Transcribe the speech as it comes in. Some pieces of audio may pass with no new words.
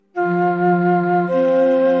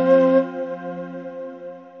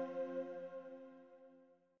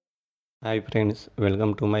Hi friends,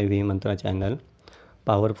 welcome to my V Mantra channel.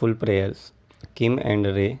 Powerful prayers. Kim and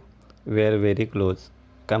Ray were very close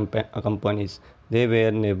companies. They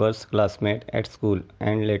were neighbors, classmates at school,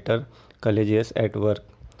 and later colleagues at work.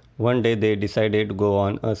 One day they decided to go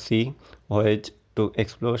on a sea voyage to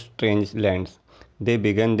explore strange lands. They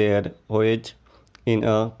began their voyage in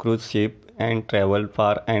a cruise ship and traveled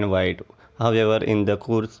far and wide. However, in the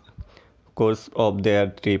course of their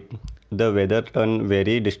trip, the weather turned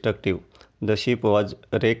very destructive. The ship was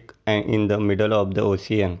wrecked and in the middle of the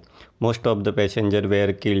ocean. Most of the passengers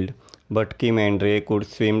were killed, but Kim and Ray could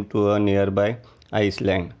swim to a nearby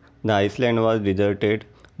island. The island was deserted,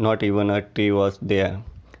 not even a tree was there.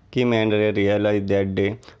 Kim and Ray realized that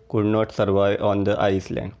they could not survive on the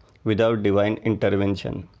island without divine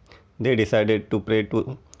intervention. They decided to pray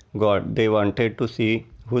to God. They wanted to see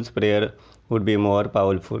whose prayer would be more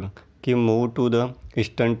powerful. Kim moved to the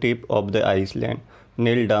eastern tip of the island,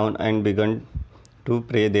 knelt down, and began to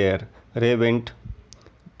pray there. Ray went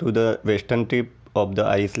to the western tip of the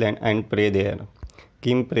island and prayed there.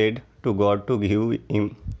 Kim prayed to God to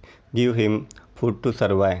give him food to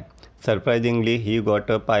survive. Surprisingly, he got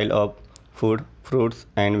a pile of food, fruits,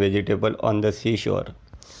 and vegetables on the seashore.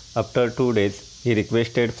 After 2 days, he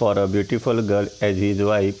requested for a beautiful girl as his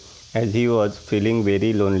wife as he was feeling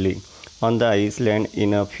very lonely. On the island,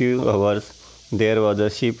 in a few hours, there was a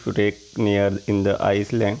shipwreck near in the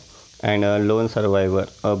island and a lone survivor.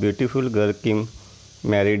 A beautiful girl Kim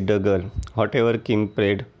married the girl. Whatever Kim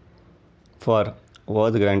prayed for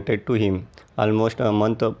was granted to him. Almost a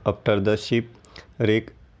month after the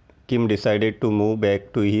shipwreck, Kim decided to move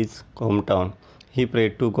back to his hometown. He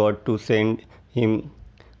prayed to God to send him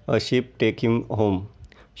a ship take him home.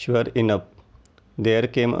 Sure enough, there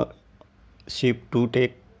came a ship to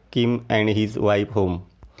take Kim and his wife home.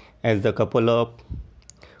 As the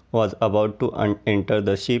was about to enter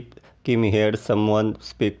the ship, Kim heard someone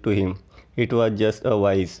speak to him. It was just a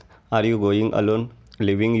voice. Are you going alone,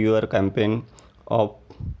 leaving your companion of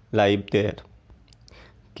life there?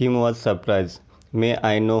 Kim was surprised. May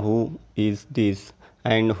I know who is this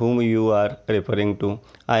and whom you are referring to?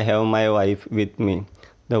 I have my wife with me.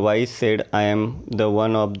 The voice said, I am the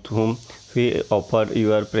one of whom we offer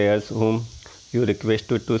your prayers, whom you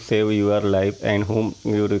requested to save your life, and whom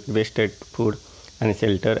you requested food and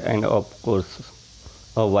shelter, and of course,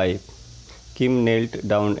 a wife. Kim knelt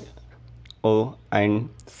down and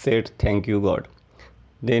said, Thank you, God.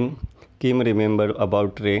 Then Kim remembered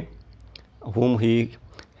about Ray, whom he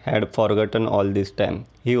had forgotten all this time.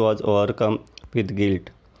 He was overcome with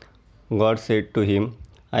guilt. God said to him,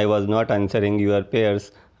 I was not answering your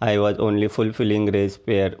prayers, I was only fulfilling Ray's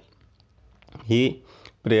prayer. He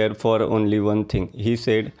prayed for only one thing. He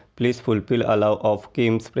said, Please fulfill all of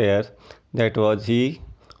Kim's prayer. That was his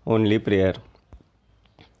only prayer.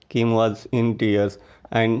 Kim was in tears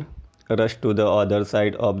and rushed to the other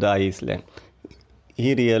side of the island.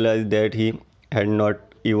 He realized that he had not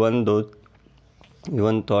even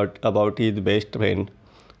thought about his best friend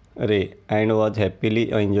Ray and was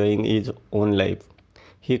happily enjoying his own life.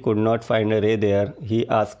 He could not find Ray there. He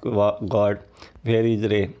asked God, Where is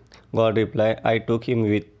Ray? God replied, I took him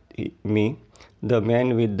with me. The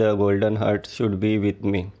man with the golden heart should be with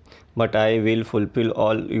me. But I will fulfill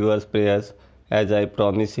all your prayers as I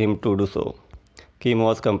promised him to do so. Kim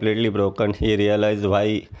was completely broken. He realized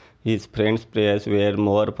why his friend's prayers were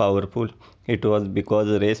more powerful. It was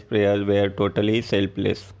because Ray's prayers were totally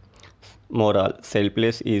selfless. Moral: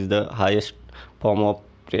 selfless is the highest form of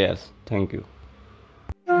prayers. Thank you.